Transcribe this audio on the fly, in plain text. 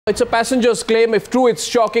It's a passenger's claim. If true, it's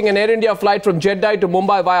shocking. An Air India flight from Jeddah to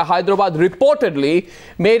Mumbai via Hyderabad reportedly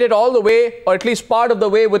made it all the way, or at least part of the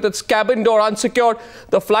way, with its cabin door unsecured.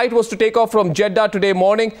 The flight was to take off from Jeddah today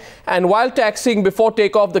morning, and while taxiing before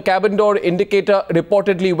takeoff, the cabin door indicator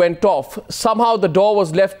reportedly went off. Somehow the door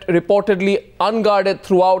was left reportedly unguarded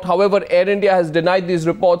throughout. However, Air India has denied these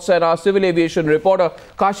reports, and our civil aviation reporter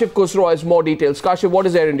Kashif Khusro has more details. Kashif, what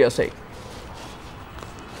is Air India saying?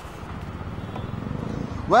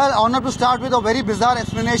 Well, Arnab, to start with a very bizarre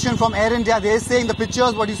explanation from Air India. They are saying the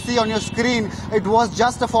pictures, what you see on your screen, it was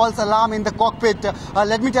just a false alarm in the cockpit.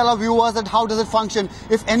 Let me tell our viewers that how does it function.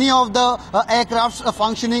 If any of the aircraft's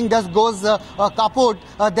functioning just goes kaput,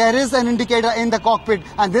 there is an indicator in the cockpit.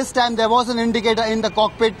 And this time there was an indicator in the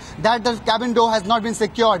cockpit that the cabin door has not been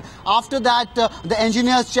secured. After that, the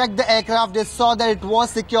engineers checked the aircraft. They saw that it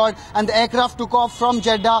was secured, and the aircraft took off from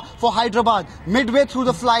Jeddah for Hyderabad. Midway through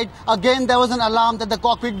the flight, again there was an alarm that the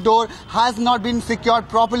cockpit door has not been secured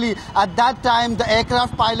properly. At that time, the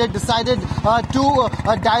aircraft pilot decided to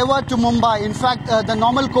divert to Mumbai. In fact, the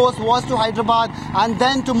normal course was to Hyderabad and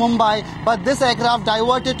then to Mumbai, but this aircraft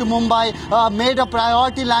diverted to Mumbai, made a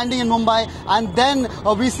priority landing in Mumbai, and then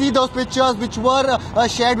we see those pictures which were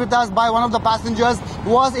shared with us by one of the passengers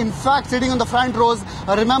who was in fact sitting on the front rows.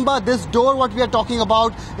 Remember, this door what we are talking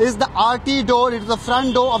about is the RT door. It is the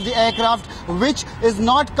front door of the aircraft which is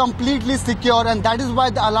not completely secure, and that is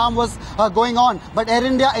why the alarm was going on. But Air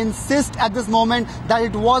India insists at this moment that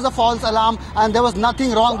it was a false alarm and there was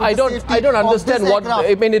nothing wrong with the safety. I don't understand what,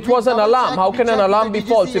 I mean, it was an alarm. How can an alarm be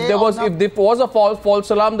false? If there was a false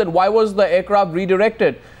alarm, then why was the aircraft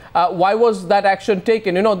redirected? Why was that action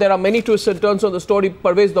taken? You know, there are many twists and turns on the story.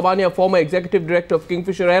 Parvez Damania, former executive director of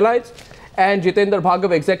Kingfisher Airlines, and Jitendra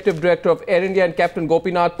Bhargava, executive director of Air India, and Captain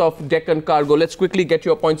Gopinath of Deccan Cargo. Let's quickly get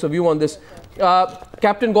your points of view on this.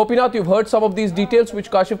 Captain Gopinath, you've heard some of these details which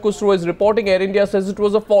Kashif Khusro is reporting. Air India says it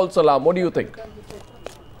was a false alarm. What do you think?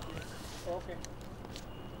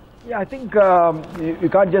 Yeah, I think you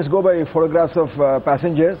can't just go by photographs of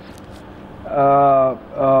passengers.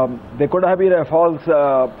 There could have been a false,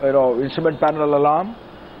 instrument panel alarm.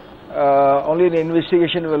 Only an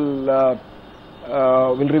investigation will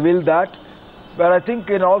reveal that. But I think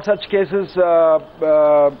in all such cases,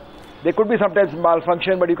 there could be sometimes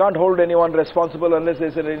malfunction, but you can't hold anyone responsible unless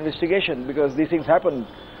there's an investigation, because these things happen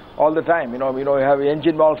all the time. You have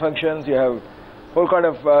engine malfunctions, you have whole kind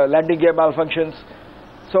of landing gear malfunctions.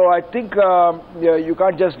 So I think you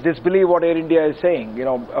can't just disbelieve what Air India is saying.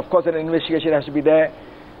 Of course, an investigation has to be there.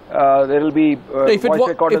 There will be voice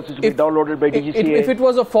recorders which will be downloaded by DGCA. If it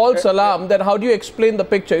was a false alarm, then how do you explain the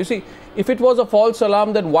picture? You see, if it was a false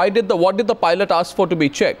alarm, then what did the pilot ask for to be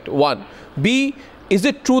checked? One. B, is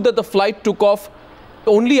it true that the flight took off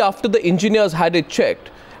only after the engineers had it checked?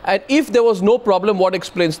 And if there was no problem, what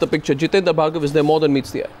explains the picture? Jitendra Bhargava, is there more than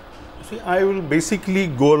meets the eye? See, I will basically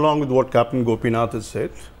go along with what Captain Gopinath has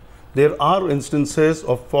said. There are instances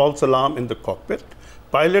of false alarm in the cockpit.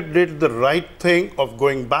 Pilot did the right thing of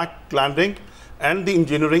going back, landing, and the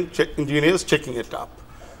engineers checking it up.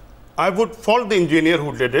 I would fault the engineer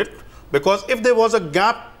who did it, because if there was a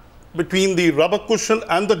gap between the rubber cushion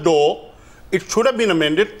and the door, it should have been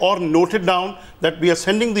amended or noted down that we are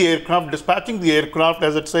sending the aircraft, dispatching the aircraft,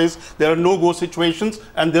 as it says, there are no-go situations,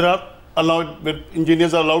 and there are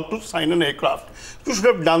engineers are allowed to sign an aircraft. You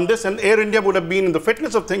should have done this, and Air India would have been, in the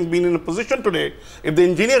fitness of things, been in a position today, if the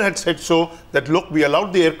engineer had said so, that look, we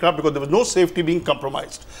allowed the aircraft because there was no safety being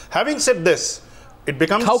compromised. Having said this, it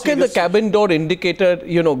becomes How can the cabin door indicator,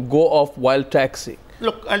 go off while taxiing?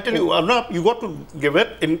 Look, I'll tell you, Arnab, you got to give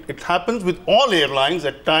it. It happens with all airlines.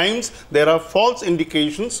 At times, there are false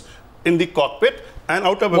indications in the cockpit, and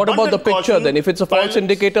out of what about the picture then? If it's a false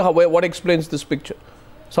indicator, what explains this picture?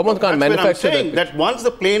 Someone can't manufacture that. I'm saying that once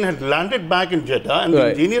the plane had landed back in Jeddah and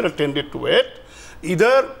the engineer attended to it,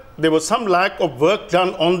 either there was some lack of work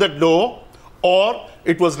done on the door, or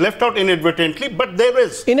it was left out inadvertently, but there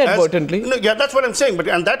is. Inadvertently? Yeah, that's what I'm saying.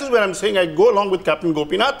 And that is where I'm saying I go along with Captain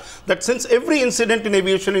Gopinath, that since every incident in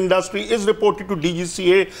aviation industry is reported to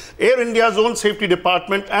DGCA, Air India's own safety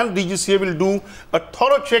department and DGCA will do a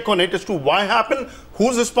thorough check on it as to why happened,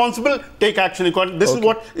 who's responsible, take action. This is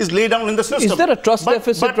what is laid down in the system. Is there a trust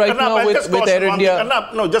deficit right now with Air India?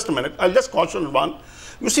 No, just a minute. I'll just caution one.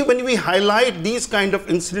 You see, when we highlight these kind of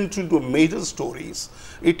incidents into major stories,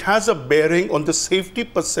 it has a bearing on the safety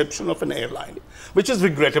perception of an airline, which is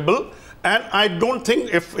regrettable. And I don't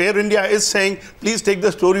think if Air India is saying, please take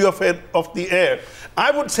the story of the air,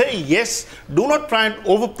 I would say yes, do not try and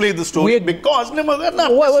overplay the story because please,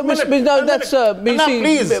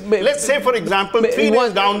 let's say for example, 3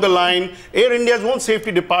 days down the line, Air India's own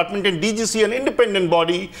safety department and DGC, an independent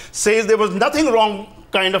body, says there was nothing wrong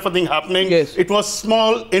kind of a thing happening. Yes. It was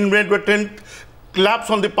small, inadvertent collapse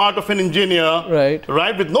on the part of an engineer,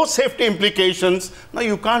 right, with no safety implications. Now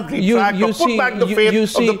you can't retract or put back the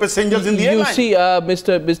faith of the passengers in the airline. You see,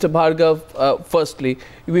 Mr. Bhargav, firstly,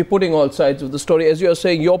 we're putting all sides of the story. As you're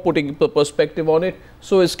saying, you're putting the perspective on it.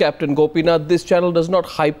 So is Captain Gopinath. This channel does not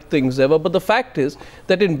hype things ever. But the fact is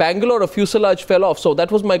that in Bangalore, a fuselage fell off. So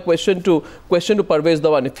that was my question to Parvez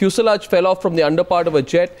Damania. Fuselage fell off from the underpart of a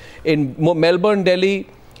jet in Melbourne, Delhi.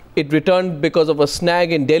 It returned because of a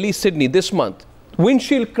snag in Delhi, Sydney this month.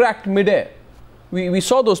 Windshield cracked midair. We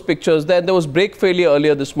saw those pictures. Then there was brake failure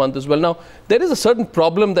earlier this month as well. Now, there is a certain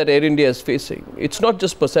problem that Air India is facing. It's not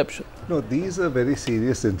just perception. No, these are very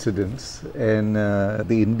serious incidents, and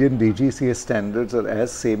the Indian DGCA standards are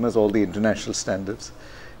as same as all the international standards.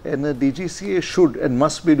 And the DGCA should and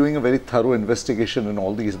must be doing a very thorough investigation in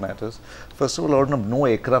all these matters. First of all, Arnab, no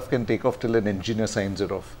aircraft can take off till an engineer signs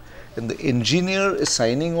it off. And the engineer is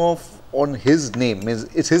signing off on his name.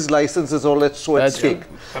 It's his license is all so at stake.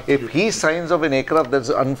 If he signs off an aircraft that's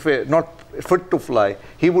unfair, not fit to fly,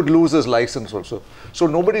 he would lose his license also. So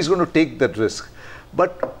nobody's going to take that risk.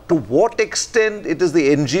 But to what extent it is the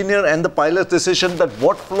engineer and the pilot's decision that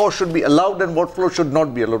what flow should be allowed and what flow should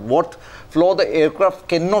not be allowed, what flow the aircraft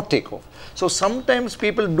cannot take off. So sometimes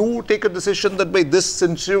people do take a decision that by this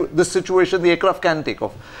situation the aircraft can take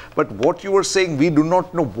off. But what you were saying, we do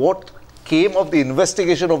not know what came of the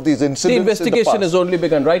investigation of these incidents. The investigation has only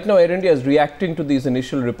begun. Right now, Air India is reacting to these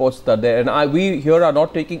initial reports that are there. And we here are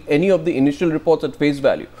not taking any of the initial reports at face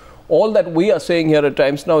value. All that we are saying here at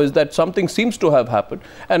times now is that something seems to have happened.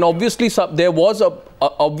 And obviously, there was a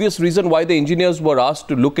obvious reason why the engineers were asked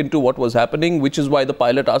to look into what was happening, which is why the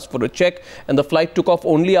pilot asked for a check. And the flight took off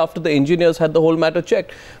only after the engineers had the whole matter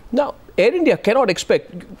checked. Now, Air India cannot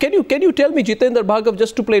expect. Can you tell me, Jitendra Bhargava,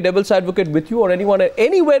 just to play devil's advocate with you or anyone,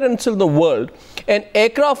 anywhere else in the world, an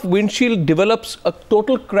aircraft windshield develops a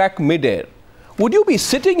total crack midair? Would you be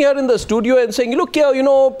sitting here in the studio and saying, look here,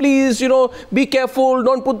 please, be careful,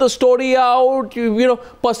 don't put the story out,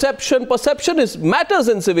 perception matters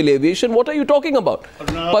in civil aviation. What are you talking about?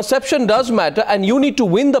 No. Perception does matter, and you need to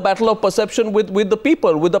win the battle of perception with the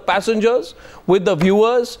people, with the passengers, with the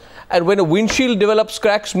viewers. And when a windshield develops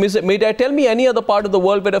cracks mid-air, tell me any other part of the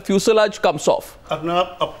world where a fuselage comes off.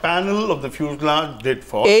 Arnab, a panel of the fuselage did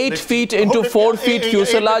fall. 8 feet into 4 feet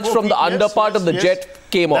fuselage from the underpart of the jet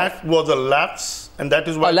came off. That was a lapse, and that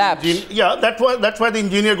is why that's why the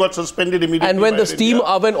engineer got suspended immediately. And when the steam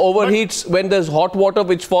oven overheats, when there's hot water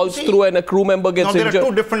which falls through and a crew member gets injured. There are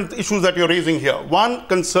two different issues that you're raising here. One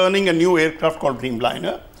concerning a new aircraft called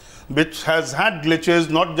Dreamliner, which has had glitches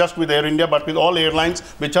not just with Air India but with all airlines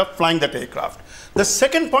which are flying that aircraft. The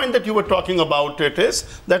second point that you were talking about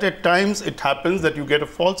is that at times it happens that you get a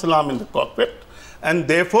false alarm in the cockpit, and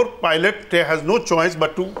therefore pilot has no choice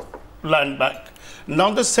but to land back.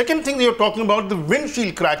 Now the second thing that you're talking about, the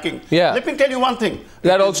windshield cracking. Yeah. Let me tell you one thing.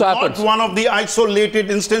 That also happens. Not one of the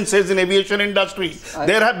isolated instances in aviation industry.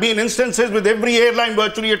 There have been instances with every airline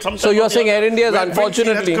virtually at some time. So you're saying Air India is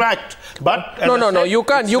unfortunately cracked. But no, you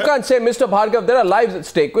can't say, Mr. Bhargava, there are lives at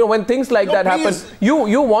stake. When things like that happen,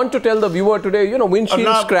 you want to tell the viewer today,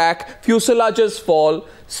 windshields crack, fuselages fall,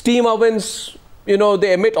 steam ovens,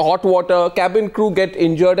 they emit hot water, cabin crew get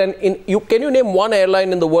injured, and can you name one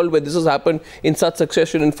airline in the world where this has happened in such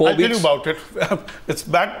succession in 4 weeks? I'll tell you about it. It's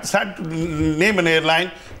sad to name an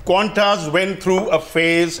airline. Qantas went through a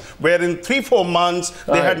phase where in 3-4 months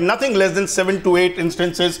they had nothing less than 7 to 8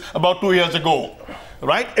 instances about 2 years ago.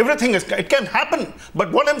 Right? Everything it can happen.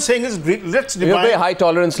 But what I'm saying is, let's divide. You have very high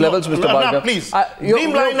tolerance levels, Mr. Bhargava. Please.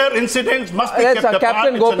 Dreamliner incidents must be kept apart.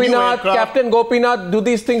 Captain Gopinath, do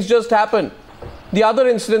these things just happen? The other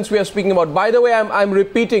incidents we are speaking about. By the way, I'm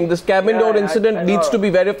repeating, this cabin door incident needs to be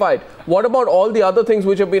verified. What about all the other things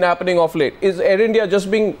which have been happening of late? Is Air India just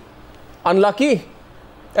being unlucky,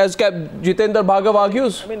 as Jitendra Bhargava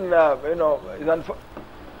argues? I mean,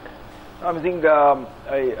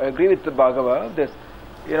 I agree with Bhargava.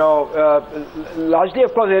 Largely,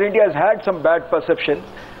 of course, Air India has had some bad perception.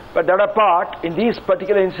 But that apart, in these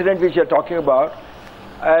particular incidents which you are talking about,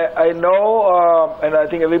 I know, and I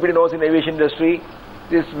think everybody knows in the aviation industry,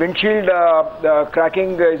 this windshield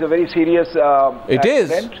cracking is a very serious It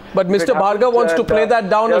is, but Mr. Bhargava wants to play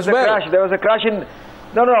that down as well. There was a crash in...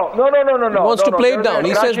 No. He wants to play it down.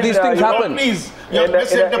 He says these things happen. Please, you're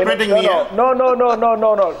misinterpreting me.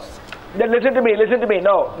 No. Then listen to me.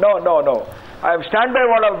 No. I stand by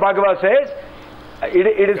what Bhargava says.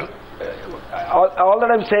 It is all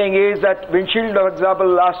that I'm saying is that windshield, for example,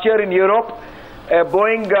 last year in Europe,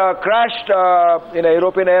 Boeing crashed in a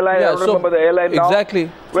European airline. I don't remember the airline now.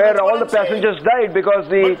 Exactly. Where all the passengers died because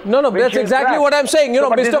the that's exactly what I'm saying. You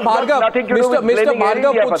know, Mr. Bhargava, Mr.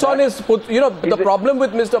 Bhargava puts on his, the problem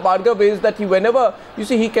with Mr. Bhargava is that whenever,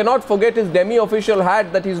 he cannot forget his demi-official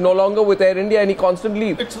hat that he's no longer with Air India, and he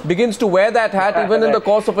constantly begins to wear that hat even in the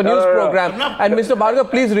course of a news program. And Mr. Bhargava,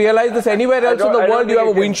 please realize this, anywhere else in the world you have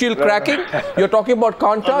a windshield cracking, you're talking about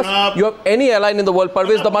Qantas, you have any airline in the world.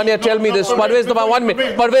 Parvez Damania, tell me this. Parvez Damania, 1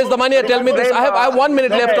 minute. Parvez Damania, tell me this. I have 1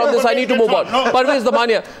 minute left on this. I need to move on. Parvez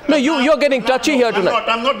Damania. No, you're getting touchy here tonight.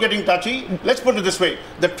 I'm not getting touchy. Let's put it this way.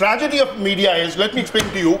 The tragedy of media is, let me explain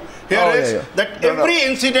to you, that every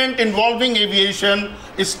incident involving aviation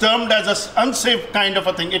is termed as an unsafe kind of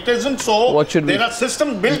a thing. It isn't so. What should there are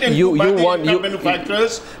systems built into by the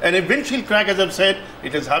manufacturers, and a windshield crack, as I've said,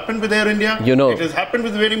 it has happened with Air India. It has happened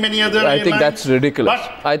with very many other airlines. I think that's ridiculous.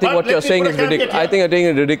 I think what you're saying is ridiculous. I think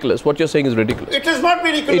it's ridiculous. What you're saying is ridiculous. It is not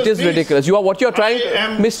ridiculous. It is ridiculous. What you're trying. I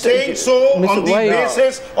am saying so on the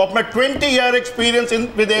basis of my 20-year experience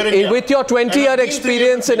with Air India. With your 20-year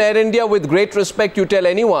experience in Air India, with great respect, you tell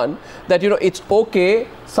anyone that it's okay.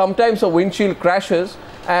 Sometimes a windshield crashes.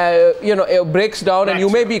 It breaks down, and you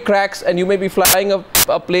may be cracks, and you may be flying a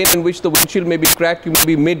plane in which the windshield may be cracked, you may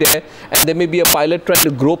be mid-air, and there may be a pilot trying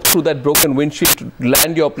to grope through that broken windshield to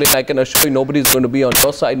land your plane. I can assure you nobody's going to be on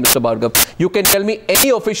your side, Mr. Bhargava. You can tell me any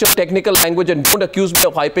official technical language and don't accuse me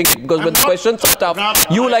of hyping it, because when the questions are tough,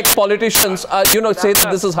 you like politicians, say that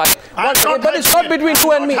this is high. But it's not between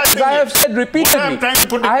you and me. As I have said repeatedly,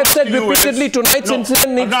 tonight's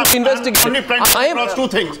incident needs to be investigated.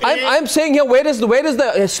 I'm saying here, where is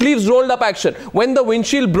the sleeves rolled up action? When the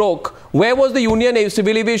windshield broke, where was the Union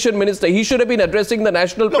Civil Aviation Minister? He should have been addressing the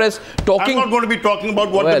national press, talking. I'm not going to be talking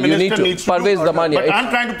about what the minister needs to Parvez do. Damania, but I'm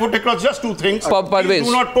trying to put across just two things. Please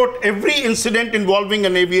do not put every incident involving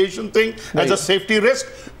an aviation thing as a safety risk.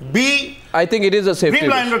 I think it is a safety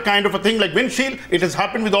risk. Kind of a thing like windshield. It has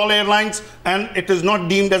happened with all airlines, and it is not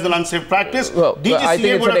deemed as an unsafe practice. I think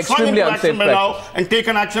it's an extremely unsafe practice and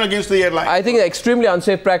taken action against the airline. I think extremely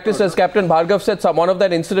unsafe practice, as Captain Bhargava said. One of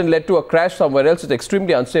that incident led to a crash somewhere else. It's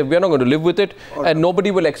extremely unsafe. We are not going to live with it, and nobody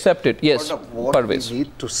will accept it. Yes, what Parvez. we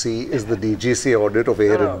need to see is the DGCA audit of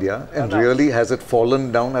Air India, and really has it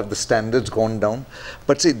fallen down? Have the standards gone down?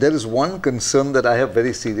 But see, there is one concern that I have,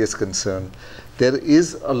 very serious concern. There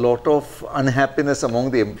is a lot of unhappiness among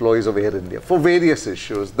the employees of Air India for various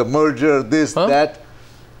issues. The merger, this, that.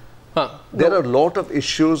 There are a lot of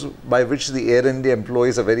issues by which the Air India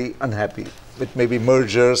employees are very unhappy. It may be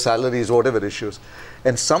merger, salaries, whatever issues.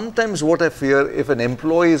 And sometimes what I fear, if an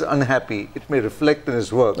employee is unhappy, it may reflect in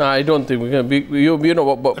his work. I don't think we can be, I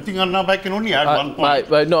think Arnab, I can only add one point.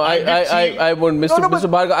 I won't, Mr.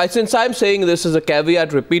 Bhargava, since I'm saying this as a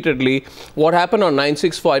caveat repeatedly, what happened on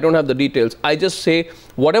 964, I don't have the details. I just say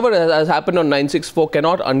whatever has happened on 964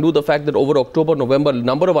 cannot undo the fact that over October, November, a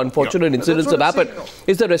number of unfortunate incidents have happened.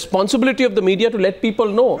 It's the responsibility of the media to let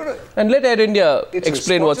people know and let Air India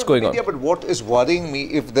explain what's going on. But what is worrying me,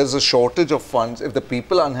 if there's a shortage of funds, if the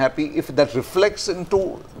people are unhappy, if that reflects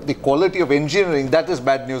into the quality of engineering, that is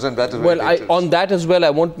bad news, and that is very dangerous. On that as well, I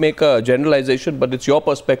won't make a generalization, but it's your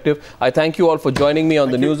perspective. I thank you all for joining me on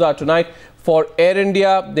the Newshour tonight. For Air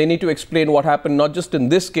India, they need to explain what happened, not just in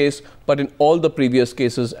this case, but in all the previous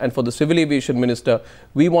cases. And for the Civil Aviation Minister,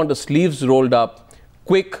 we want the sleeves rolled up,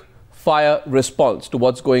 quick fire response to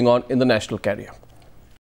what's going on in the national carrier.